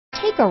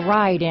Take a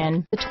ride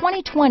in the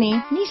 2020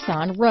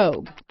 Nissan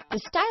Rogue. The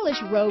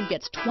stylish Rogue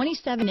gets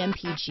 27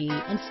 mpg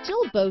and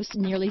still boasts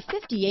nearly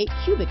 58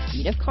 cubic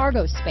feet of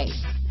cargo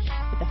space.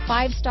 With a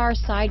 5-star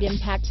side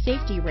impact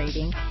safety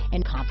rating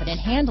and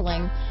confident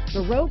handling,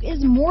 the Rogue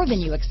is more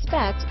than you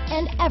expect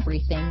and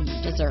everything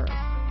you deserve.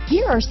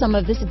 Here are some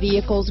of this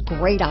vehicle's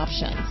great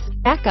options: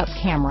 backup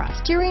camera,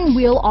 steering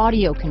wheel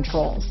audio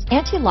controls,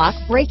 anti-lock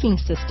braking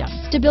system,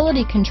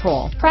 stability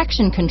control,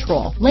 traction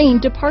control, lane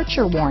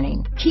departure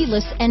warning,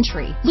 keyless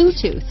entry,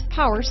 Bluetooth,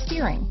 power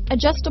steering,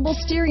 adjustable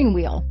steering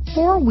wheel,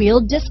 4-wheel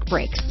disc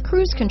brakes,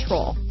 cruise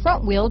control,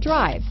 front wheel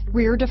drive,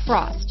 rear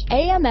defrost,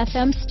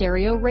 AM/FM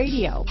stereo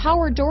radio,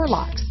 power door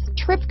locks,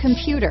 trip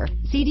computer,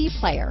 CD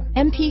player,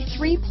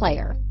 MP3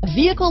 player. A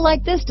vehicle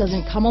like this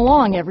doesn't come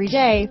along every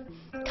day.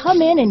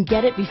 Come in and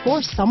get it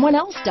before someone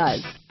else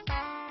does.